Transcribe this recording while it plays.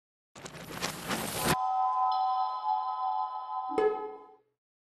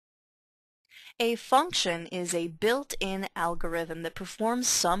A function is a built-in algorithm that performs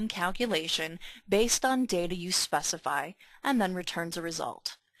some calculation based on data you specify and then returns a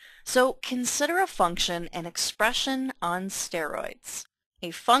result. So consider a function an expression on steroids.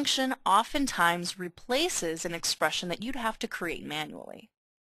 A function oftentimes replaces an expression that you'd have to create manually.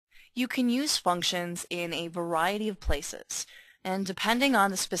 You can use functions in a variety of places, and depending on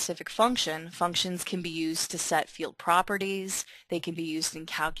the specific function, functions can be used to set field properties, they can be used in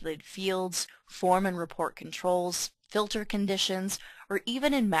calculated fields, form and report controls, filter conditions, or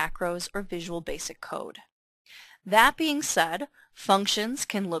even in macros or Visual Basic code. That being said, functions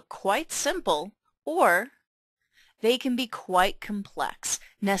can look quite simple, or they can be quite complex,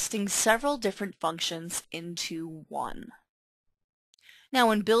 nesting several different functions into one. Now,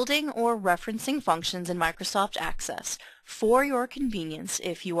 when building or referencing functions in Microsoft Access, for your convenience,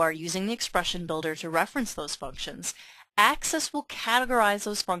 if you are using the expression builder to reference those functions, Access will categorize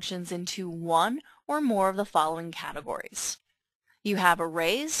those functions into one or more of the following categories. You have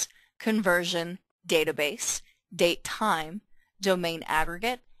arrays, conversion, database, date time, domain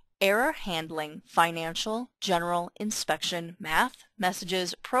aggregate, error handling, financial, general, inspection, math,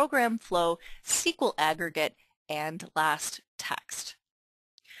 messages, program flow, SQL aggregate, and last, text.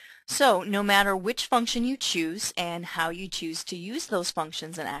 So no matter which function you choose and how you choose to use those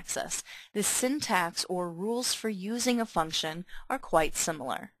functions in Access, the syntax or rules for using a function are quite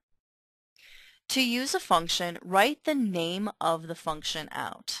similar. To use a function, write the name of the function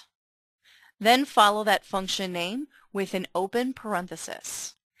out. Then follow that function name with an open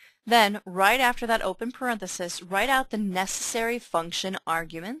parenthesis. Then, right after that open parenthesis, write out the necessary function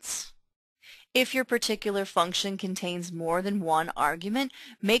arguments. If your particular function contains more than one argument,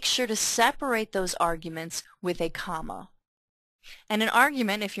 make sure to separate those arguments with a comma. And an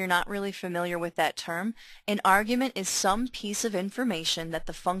argument, if you're not really familiar with that term, an argument is some piece of information that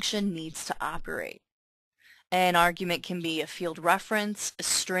the function needs to operate. An argument can be a field reference, a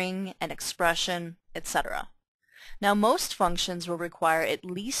string, an expression, etc. Now, most functions will require at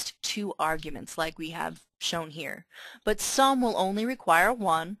least 2 arguments like we have shown here, but some will only require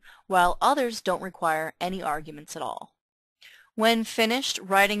 1, while others don't require any arguments at all. When finished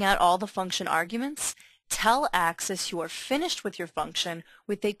writing out all the function arguments, tell Access you are finished with your function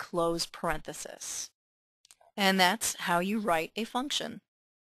with a close parenthesis. And that's how you write a function.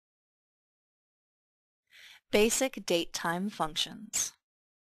 Basic date-time functions.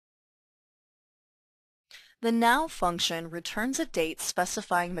 The now function returns a date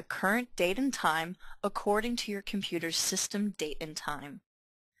specifying the current date and time according to your computer's system date and time.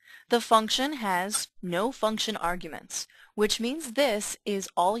 The function has no function arguments, which means this is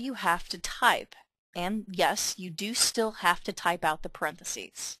all you have to type. And yes, you do still have to type out the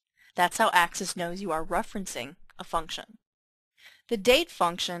parentheses. That's how Access knows you are referencing a function. The date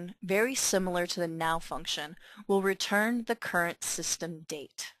function, very similar to the now function, will return the current system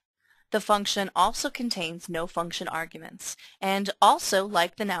date. The function also contains no function arguments, and also,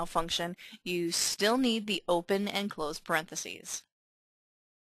 like the now function, you still need the open and close parentheses.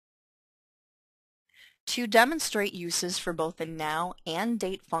 To demonstrate uses for both the now and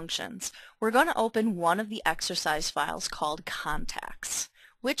date functions, we're going to open one of the exercise files called contacts,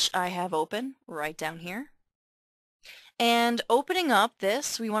 which I have open right down here. And opening up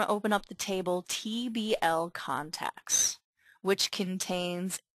this, we want to open up the table TBL contacts, which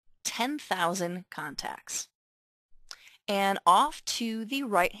contains 10,000 contacts. And off to the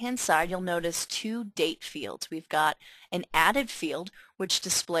right-hand side, you'll notice 2 date fields. We've got an added field, which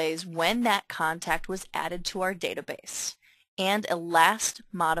displays when that contact was added to our database, and a last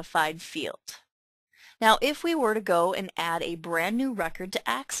modified field. Now, if we were to go and add a brand new record to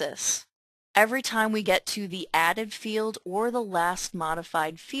Access, every time we get to the added field or the last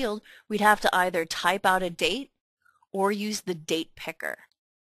modified field, we'd have to either type out a date or use the date picker.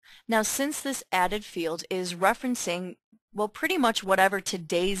 Now, since this added field is referencing, well, pretty much whatever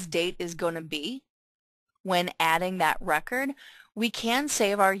today's date is going to be when adding that record, we can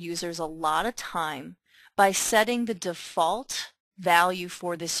save our users a lot of time by setting the default value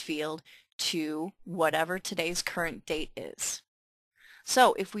for this field to whatever today's current date is.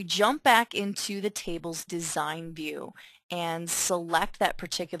 So if we jump back into the table's design view and select that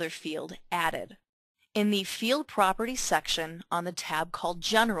particular field, added, in the Field Properties section on the tab called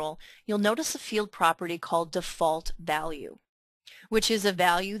General, you'll notice a field property called Default Value, which is a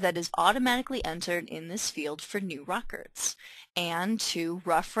value that is automatically entered in this field for new records. And to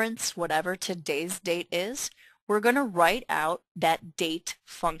reference whatever today's date is, we're going to write out that date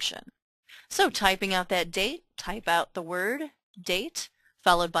function. So typing out that date, type out the word date,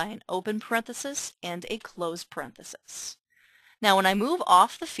 followed by an open parenthesis and a close parenthesis. Now when I move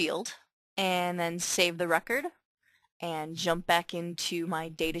off the field and then save the record and jump back into my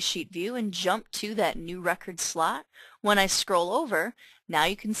datasheet view and jump to that new record slot. When I scroll over, now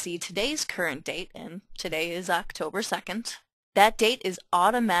you can see today's current date, and today is October 2nd. That date is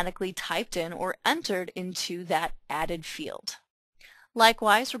automatically typed in or entered into that added field.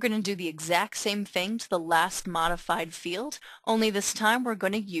 Likewise, we're going to do the exact same thing to the last modified field, only this time we're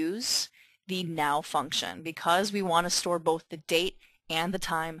going to use the now function because we want to store both the date and the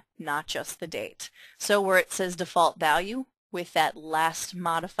time, not just the date. So where it says default value, with that last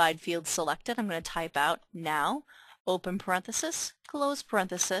modified field selected, I'm going to type out now, open parenthesis, close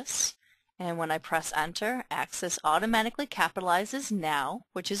parenthesis, and when I press enter, Access automatically capitalizes now,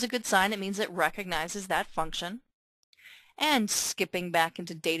 which is a good sign. It means it recognizes that function. And skipping back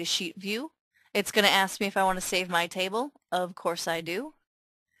into datasheet view, it's going to ask me if I want to save my table. Of course I do.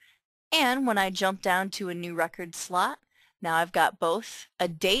 And when I jump down to a new record slot, now I've got both a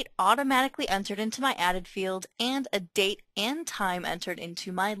date automatically entered into my added field and a date and time entered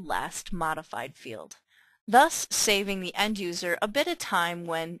into my last modified field, thus saving the end user a bit of time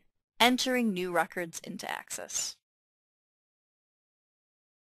when entering new records into Access.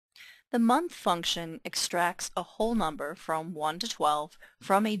 The month function extracts a whole number from 1 to 12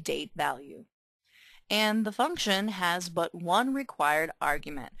 from a date value. And the function has but one required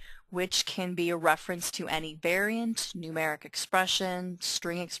argument, which can be a reference to any variant, numeric expression,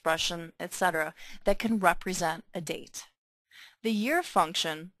 string expression, etc. that can represent a date. The year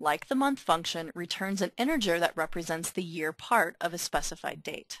function, like the month function, returns an integer that represents the year part of a specified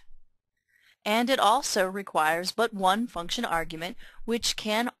date. And it also requires but one function argument, which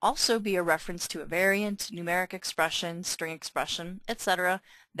can also be a reference to a variant, numeric expression, string expression, etc.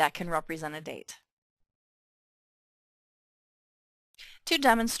 that can represent a date. To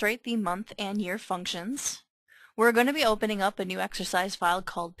demonstrate the month and year functions, we're going to be opening up a new exercise file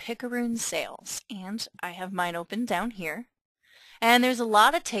called Picaroon Sales, and I have mine open down here. And there's a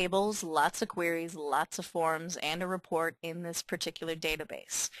lot of tables, lots of queries, lots of forms, and a report in this particular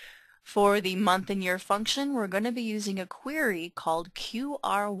database. For the month and year function, we're going to be using a query called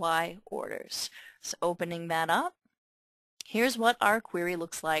QRY orders. So opening that up, here's what our query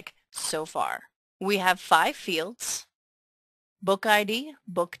looks like so far. We have 5 fields: book ID,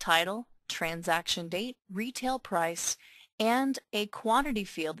 book title, transaction date, retail price, and a quantity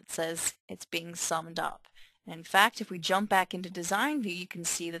field that says it's being summed up. And in fact, if we jump back into design view, you can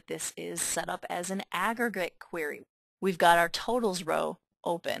see that this is set up as an aggregate query. We've got our totals row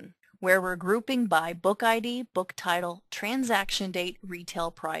open, where we're grouping by book ID, book title, transaction date, retail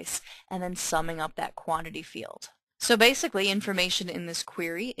price, and then summing up that quantity field. So basically, information in this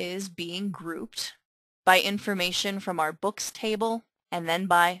query is being grouped by information from our books table and then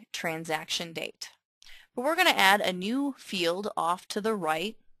by transaction date. But we're going to add a new field off to the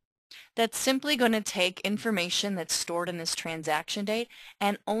right that's simply going to take information that's stored in this transaction date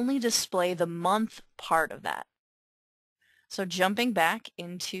and only display the month part of that. So jumping back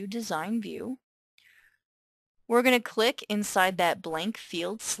into design view, we're going to click inside that blank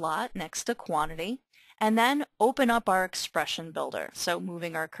field slot next to quantity and then open up our expression builder. So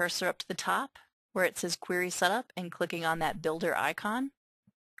moving our cursor up to the top where it says query setup and clicking on that builder icon,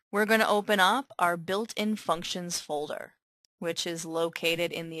 we're going to open up our built-in functions folder, which is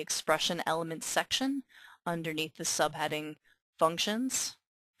located in the expression elements section underneath the subheading functions.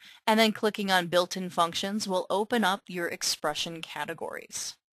 And then clicking on built-in functions will open up your expression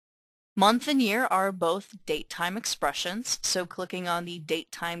categories. Month and year are both date-time expressions, so clicking on the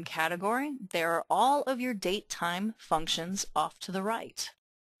date-time category, there are all of your date-time functions off to the right.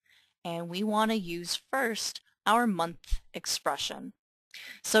 And we want to use first our month expression.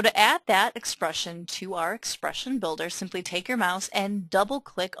 So to add that expression to our expression builder, simply take your mouse and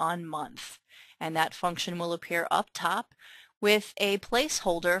double-click on month, and that function will appear up top with a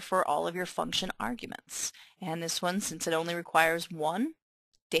placeholder for all of your function arguments. And this one, since it only requires one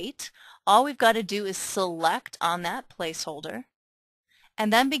date, all we've got to do is select on that placeholder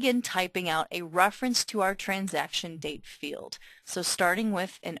and then begin typing out a reference to our transaction date field. So starting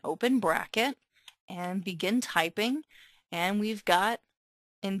with an open bracket and begin typing, and we've got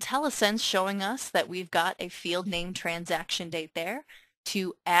IntelliSense showing us that we've got a field named transaction date there.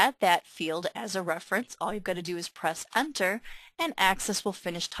 To add that field as a reference, all you've got to do is press enter and Access will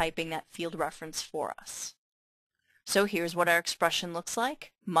finish typing that field reference for us. So here's what our expression looks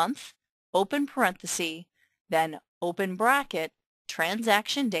like. Month, open parenthesis, then open bracket,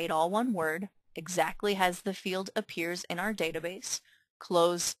 transaction date, all one word, exactly as the field appears in our database,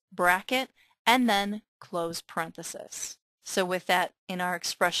 close bracket, and then close parenthesis. So with that in our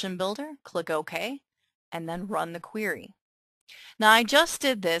expression builder, click OK, and then run the query. Now I just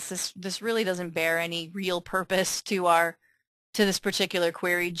did this. This really doesn't bear any real purpose to this particular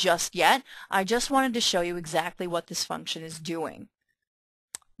query just yet. I just wanted to show you exactly what this function is doing.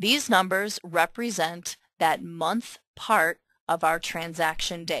 These numbers represent that month part of our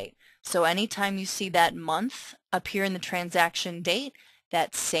transaction date. So anytime you see that month appear in the transaction date,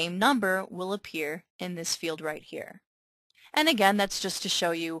 that same number will appear in this field right here. And again, that's just to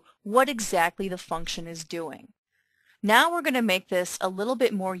show you what exactly the function is doing. Now we're going to make this a little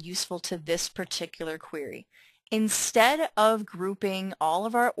bit more useful to this particular query. Instead of grouping all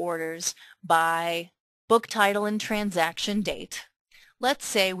of our orders by book title and transaction date, let's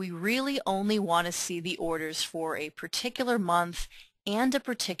say we really only want to see the orders for a particular month and a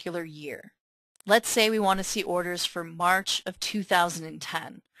particular year. Let's say we want to see orders for March of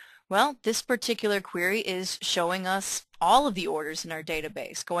 2010. Well, this particular query is showing us all of the orders in our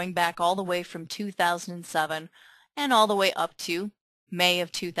database, going back all the way from 2007 and all the way up to May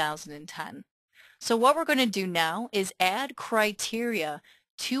of 2010. So what we're going to do now is add criteria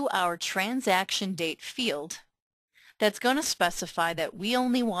to our transaction date field that's going to specify that we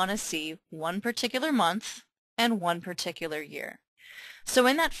only want to see one particular month and one particular year. So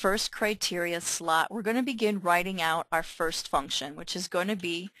in that first criteria slot, we're going to begin writing out our first function, which is going to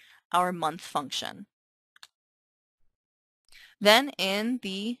be our month function. Then in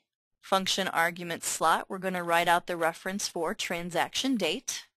the function argument slot, we're going to write out the reference for transaction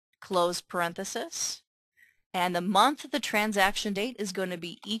date, close parenthesis, and the month of the transaction date is going to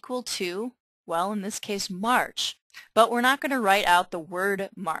be equal to, well, in this case, March. But we're not going to write out the word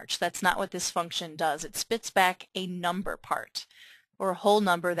March. That's not what this function does. It spits back a number part, or a whole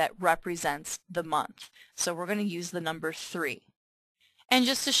number that represents the month. So we're going to use the number 3. And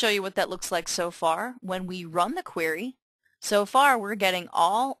just to show you what that looks like so far, when we run the query, so far we're getting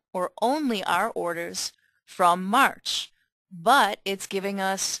all or only our orders from March, but it's giving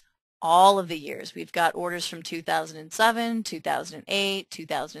us all of the years. We've got orders from 2007, 2008,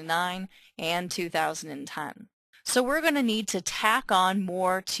 2009, and 2010. So we're going to need to tack on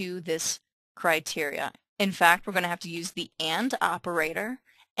more to this criteria. In fact, we're going to have to use the AND operator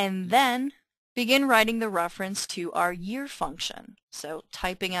and then begin writing the reference to our year function. So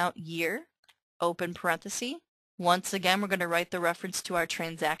typing out year, open parenthesis. Once again, we're going to write the reference to our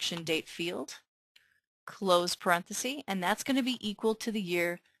transaction date field, close parenthesis, and that's going to be equal to the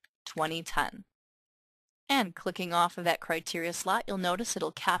year 2010. And clicking off of that criteria slot, you'll notice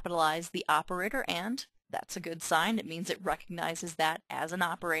it'll capitalize the operator AND. That's a good sign. It means it recognizes that as an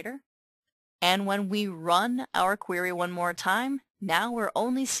operator. And when we run our query one more time, now we're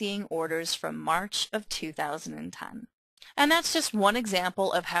only seeing orders from March of 2010. And that's just one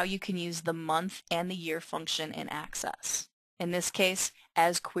example of how you can use the month and the year function in Access, in this case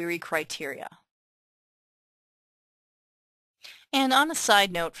as query criteria. And on a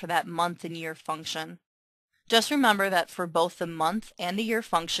side note for that month and year function, just remember that for both the month and the year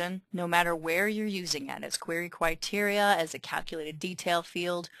function, no matter where you're using it, as query criteria, as a calculated detail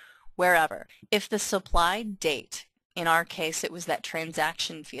field, wherever, if the supplied date, in our case it was that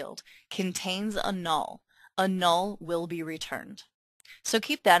transaction field, contains a null will be returned. So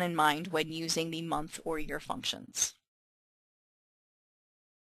keep that in mind when using the month or year functions.